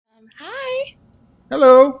Hi,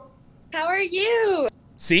 Hello. how are you?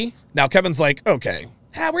 See? Now Kevin's like, okay,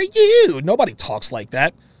 how are you? Nobody talks like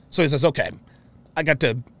that. So he says, okay, I got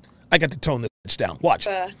to tone this bitch down. Watch.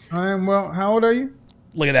 I'm well. How old are you?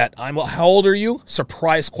 Look at that. How old are you?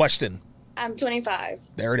 Surprise question. I'm 25.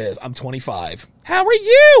 There it is. I'm 25. How are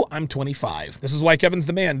you? I'm 25. This is why Kevin's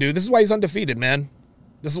the man, dude. This is why he's undefeated, man.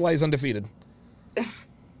 This is why he's undefeated.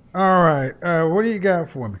 All right. What do you got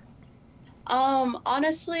for me?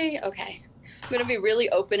 Honestly, okay. I'm gonna be really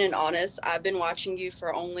open and honest. I've been watching you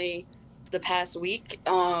for only the past week.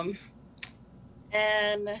 And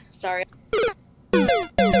sorry.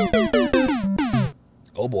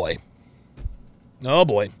 Oh boy. Oh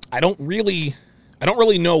boy. I don't really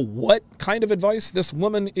know what kind of advice this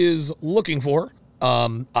woman is looking for.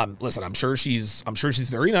 Listen, I'm sure she's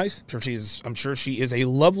very nice. I'm sure she is a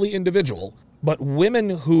lovely individual. But women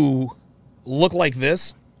who look like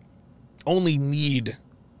this only need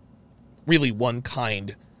really one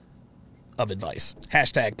kind of advice.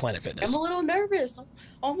 Hashtag Planet Fitness. I'm a little nervous.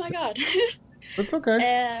 Oh my God. It's okay.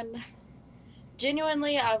 And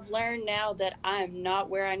genuinely, I've learned now that I'm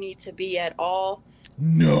not where I need to be at all.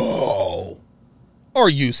 No. Are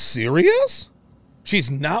you serious?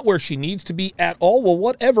 She's not where she needs to be at all? Well,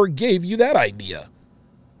 whatever gave you that idea? At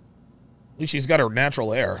least she's got her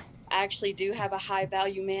natural hair. I actually do have a high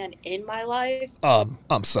value man in my life.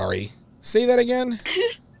 I'm sorry. Say that again?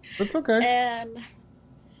 It's okay. And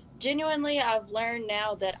genuinely, I've learned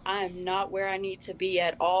now that I'm not where I need to be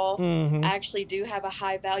at all. Mm-hmm. I actually do have a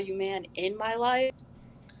high value man in my life.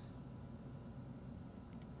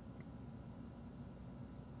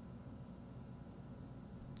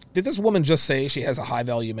 Did this woman just say she has a high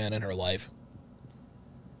value man in her life?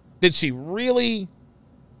 Did she really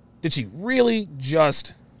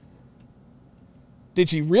just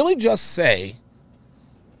say,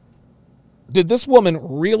 did this woman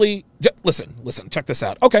really, listen, check this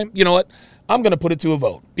out. Okay, you know what? I'm going to put it to a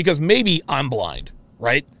vote because maybe I'm blind,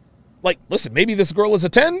 right? Like, listen, maybe this girl is a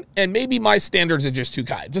 10 and maybe my standards are just too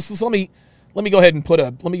high. Just let me go ahead and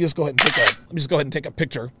take a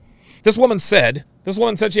picture. This woman said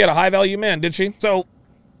she had a high value man, did she? So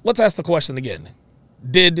let's ask the question again.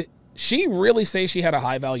 Did she really say she had a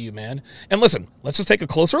high value man? And listen, let's just take a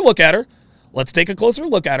closer look at her. Let's take a closer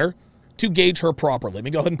look at her to gauge her properly. Let me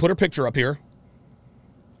go ahead and put her picture up here.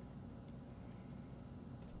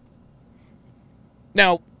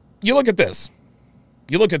 Now, you look at this.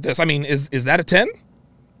 I mean, is that a 10?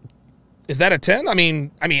 Is that a 10? I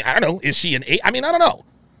mean, I don't know. Is she an 8? I mean, I don't know.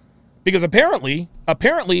 Because apparently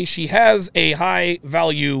she has a high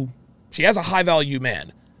value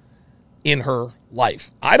man in her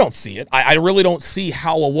life. I don't see it. I really don't see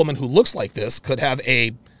how a woman who looks like this could have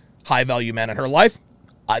a high value man in her life.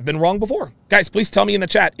 I've been wrong before. Guys, please tell me in the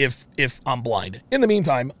chat if I'm blind. In the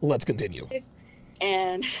meantime, let's continue.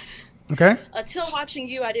 And Okay. until watching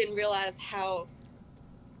you, I didn't realize how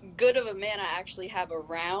good of a man I actually have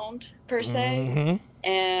around, per se. Mm-hmm.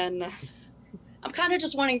 And I'm kind of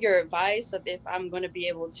just wanting your advice of if I'm going to be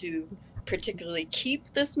able to particularly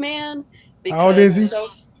keep this man. Because How old is he?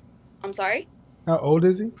 I'm sorry? How old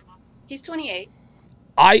is he? He's 28.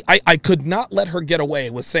 I could not let her get away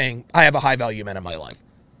with saying, I have a high value man in my life.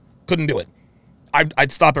 Couldn't do it.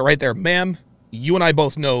 I'd stop it right there. Ma'am, you and I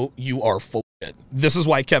both know you are full of shit. This is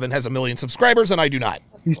why Kevin has 1 million subscribers and I do not.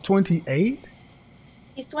 He's 28?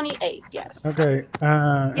 He's 28, yes. Okay.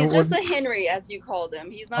 He's just a Henry, as you called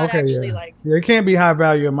him. He's not okay, actually yeah. like... Yeah, it can't be high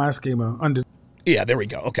value in my schema. Yeah, there we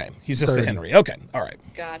go. Okay. He's just 30. a Henry. Okay. All right.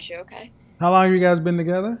 Gotcha, okay. How long have you guys been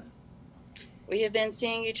together? We have been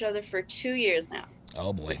seeing each other for 2 years now.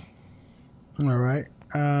 Oh, boy. All right.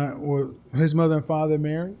 Were his mother and father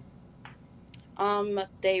married?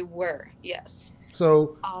 They were, yes.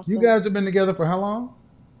 So Awesome. you guys have been together for how long?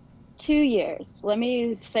 2 years. Let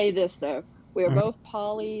me say this though. We're both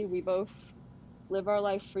poly. We both live our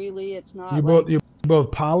life freely. It's not You're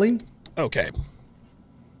both poly? Okay.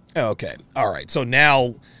 Okay. All right. So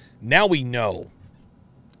now we know.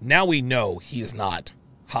 Now we know he's not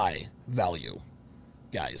high value,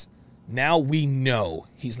 guys. Now we know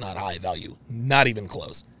he's not high value. Not even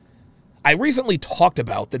close. I recently talked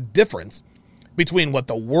about the difference between what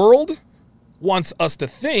the world wants us to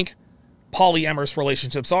think polyamorous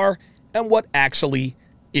relationships are and what actually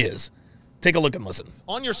is. Take a look and listen.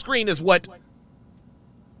 On your screen is what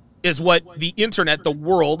the internet, the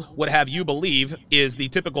world, would have you believe is the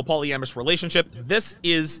typical polyamorous relationship. This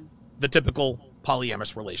is the typical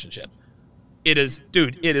polyamorous relationship. It is,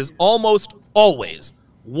 dude, it is almost always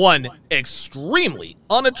one extremely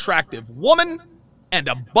unattractive woman and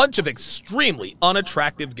a bunch of extremely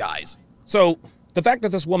unattractive guys. So The fact that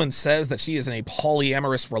this woman says that she is in a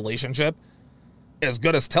polyamorous relationship as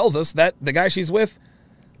good as tells us that the guy she's with,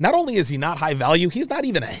 not only is he not high value, he's not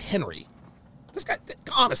even a Henry. This guy,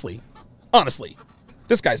 honestly,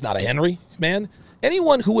 this guy's not a Henry, man.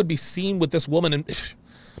 Anyone who would be seen with this woman, and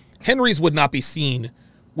Henrys would not be seen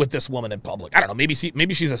with this woman in public. I don't know, maybe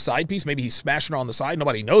she's a side piece, maybe he's smashing her on the side,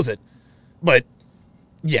 nobody knows it. But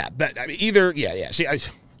yeah,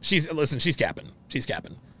 she's capping. She's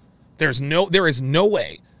capping. There is no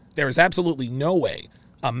way, there is absolutely no way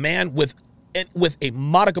a man with a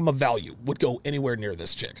modicum of value would go anywhere near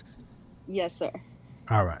this chick. Yes, sir.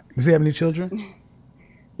 All right. Does he have any children?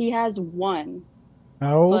 He has one.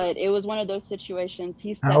 How old? But it was one of those situations.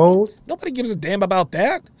 He's 7. How old? Nobody gives a damn about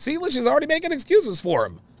that. See, she's already making excuses for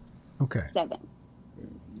him. Okay. 7.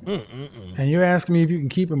 And you're asking me if you can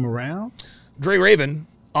keep him around? Dre Raven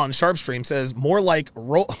on Sharpe Stream says more like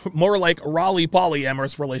Raleigh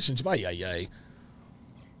polyamorous relationship. Ay.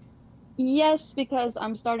 Yes, because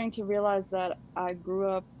I'm starting to realize that I grew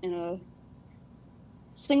up in a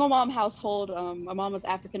single mom household. My mom was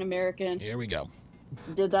African American. Here we go.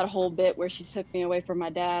 Did that whole bit where she took me away from my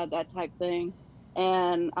dad, that type thing.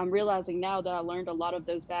 And I'm realizing now that I learned a lot of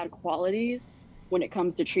those bad qualities when it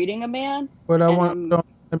comes to treating a man. But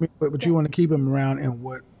but you want to keep him around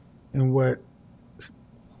in what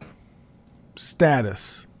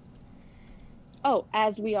status? Oh,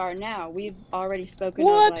 as we are now. We've already spoken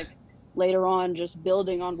What? of like later on just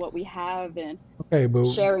building on what we have and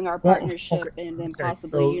But sharing our partnership and then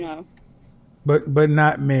possibly, But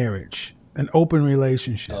not marriage. An open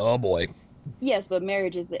relationship. Oh boy. Yes, but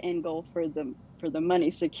marriage is the end goal for the money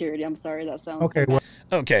security. I'm sorry, that sounds Okay. bad.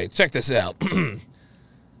 Okay, check this out.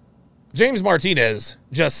 James Martinez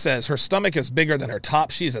just says her stomach is bigger than her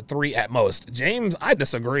top. She's a 3 at most. James, I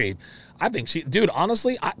disagree. I think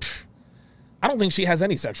honestly, I don't think she has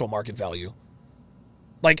any sexual market value.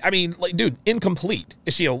 Dude, incomplete.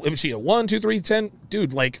 Is she a 1, 2, 3, 10?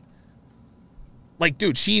 Dude,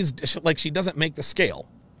 dude, she doesn't make the scale.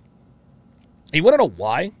 You want to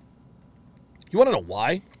know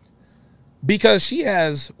why? Because she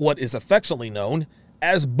has what is affectionately known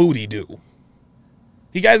as booty do.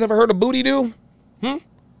 You guys ever heard of booty do?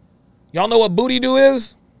 Y'all know what booty do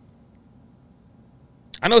is?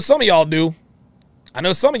 I know some of y'all do. I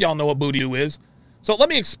know some of y'all know what booty do is. So let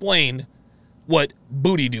me explain what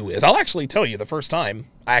booty do is. I'll actually tell you the first time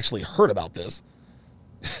I actually heard about this.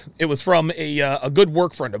 It was from a good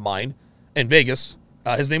work friend of mine in Vegas.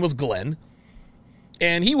 His name was Glenn.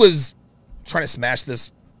 And he was trying to smash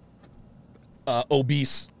this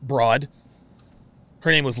obese broad.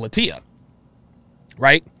 Her name was Latia.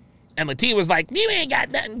 Right? And Latia was like, you ain't got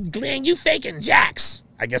nothing, Glenn. You faking jacks.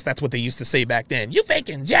 I guess that's what they used to say back then. You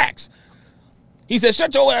faking jacks. He said,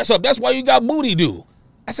 shut your ass up. That's why you got booty do.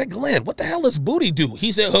 I said, Glenn, what the hell is booty do?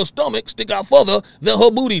 He said, her stomach stick out further than her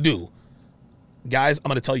booty do. Guys, I'm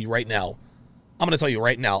going to tell you right now.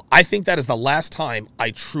 I think that is the last time I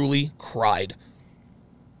truly cried.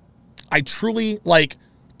 I truly,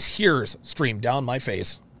 tears streamed down my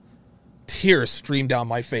face.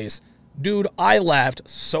 Dude, I laughed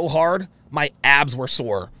so hard, my abs were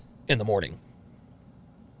sore in the morning.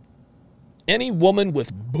 Any woman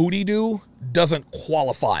with booty do doesn't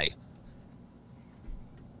qualify.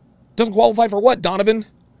 Doesn't qualify for what, Donovan?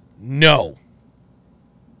 No.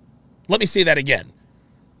 Let me say that again.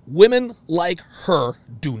 Women like her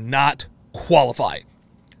do not qualify.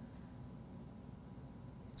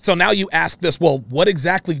 So now you ask this, well, what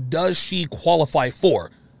exactly does she qualify for?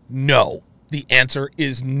 No. The answer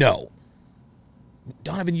is no.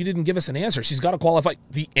 Donovan, you didn't give us an answer. She's got to qualify.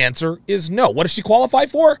 The answer is no. What does she qualify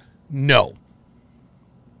for? No.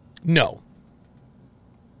 No.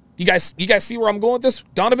 You guys see where I'm going with this?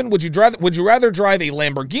 Donovan, would you rather drive a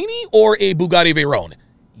Lamborghini or a Bugatti Veyron?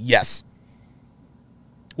 Yes.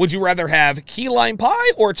 Would you rather have key lime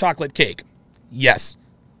pie or chocolate cake? Yes.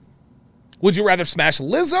 Would you rather smash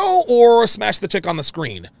Lizzo or smash the chick on the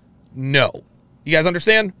screen? No. You guys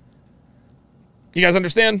understand?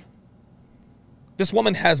 This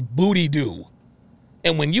woman has booty do.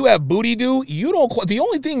 And when you have booty do, the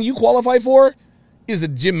only thing you qualify for is a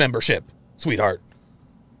gym membership, sweetheart.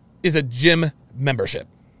 Is a gym membership.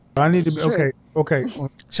 I need to be okay.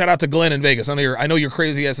 Shout out to Glenn in Vegas. I know your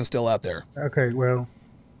crazy ass is still out there. Okay, well,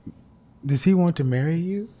 does he want to marry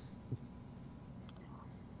you?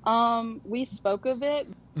 We spoke of it.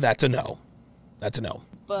 That's a no.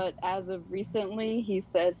 But as of recently, he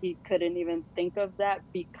said he couldn't even think of that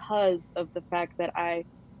because of the fact that I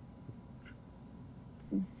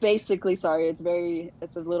basically, sorry,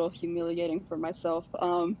 it's a little humiliating for myself.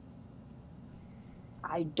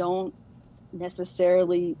 I don't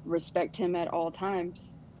necessarily respect him at all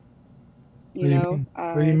times. What do you mean?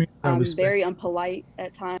 What do you mean by I'm respect? very unpolite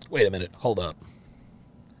at times. Wait a minute. Hold up.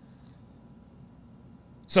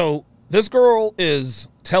 So this girl is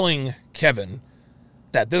telling Kevin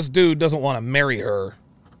that this dude doesn't want to marry her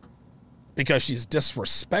because she's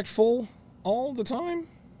disrespectful all the time?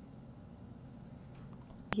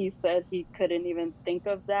 He said he couldn't even think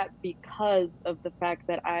of that because of the fact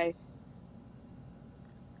that I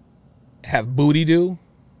have booty do?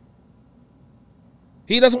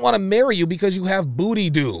 He doesn't want to marry you because you have booty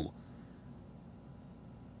do.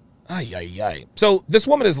 Ay, ay, ay. So this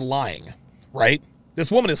woman is lying, right? This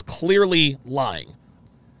woman is clearly lying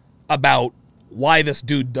about why this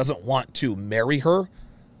dude doesn't want to marry her.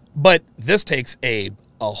 But this takes a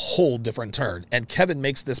whole different turn. And Kevin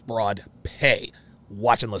makes this broad pay.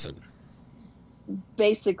 Watch and listen.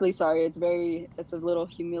 basically, sorry, it's a little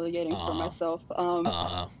humiliating for myself.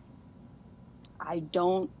 I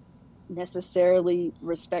don't necessarily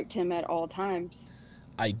respect him at all times.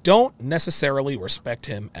 I don't necessarily respect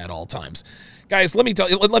him at all times. Guys, let me tell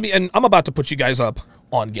you, and I'm about to put you guys up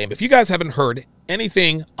on game. If you guys haven't heard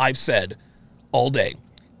anything I've said all day,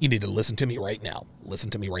 you need to listen to me right now. Listen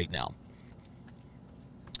to me right now.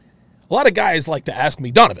 A lot of guys like to ask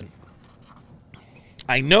me, Donovan,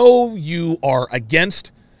 I know you are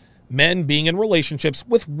against men being in relationships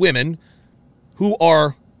with women who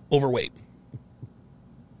are overweight.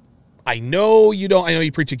 I know you don't. I know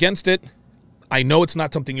you preach against it. I know it's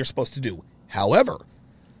not something you're supposed to do. However,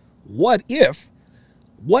 what if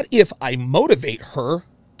I motivate her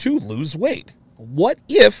to lose weight? What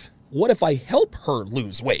if I help her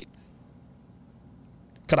lose weight?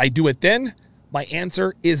 Could I do it then? My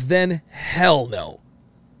answer is then hell no.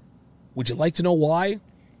 Would you like to know why?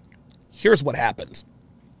 Here's what happens.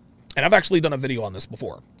 And I've actually done a video on this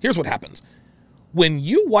before. Here's what happens. When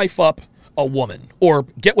you wife up a woman or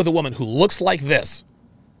get with a woman who looks like this,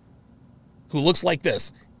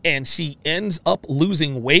 and she ends up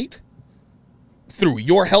losing weight through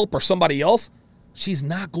your help or somebody else, she's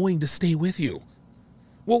not going to stay with you.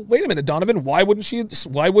 Well, wait a minute, Donovan, why wouldn't she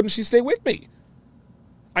stay with me?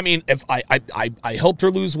 I mean, if I helped her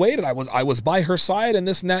lose weight and I was by her side and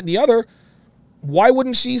this and that and the other, why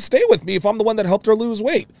wouldn't she stay with me if I'm the one that helped her lose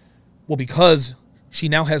weight? Well, because she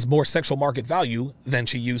now has more sexual market value than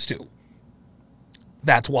she used to.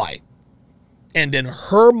 That's why. And in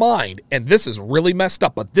her mind, and this is really messed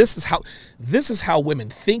up, but this is how women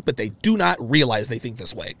think, but they do not realize they think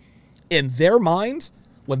this way. In their minds,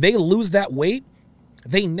 when they lose that weight,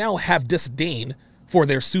 they now have disdain for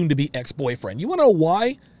their soon-to-be ex-boyfriend. You want to know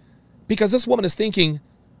why? Because this woman is thinking,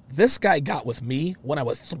 this guy got with me when I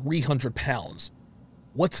was 300 pounds.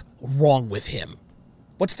 What's wrong with him?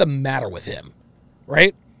 What's the matter with him?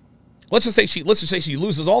 Right? Let's just say she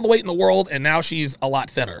loses all the weight in the world and now she's a lot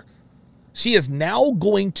thinner. She is now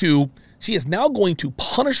going to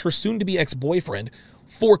punish her soon-to-be ex-boyfriend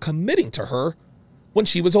for committing to her when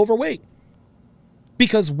she was overweight.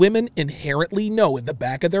 Because women inherently know in the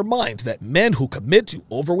back of their minds that men who commit to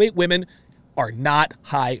overweight women are not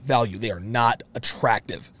high value. They are not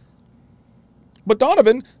attractive. But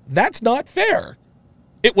Donovan, that's not fair.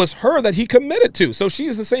 It was her that he committed to, so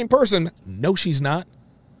she's the same person. No, she's not.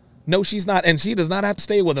 No, she's not, and she does not have to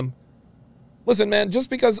stay with him. Listen, man, just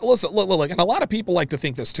because, listen, look, and a lot of people like to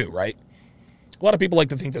think this too, right? A lot of people like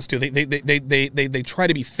to think this too. They try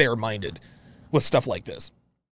to be fair-minded with stuff like this.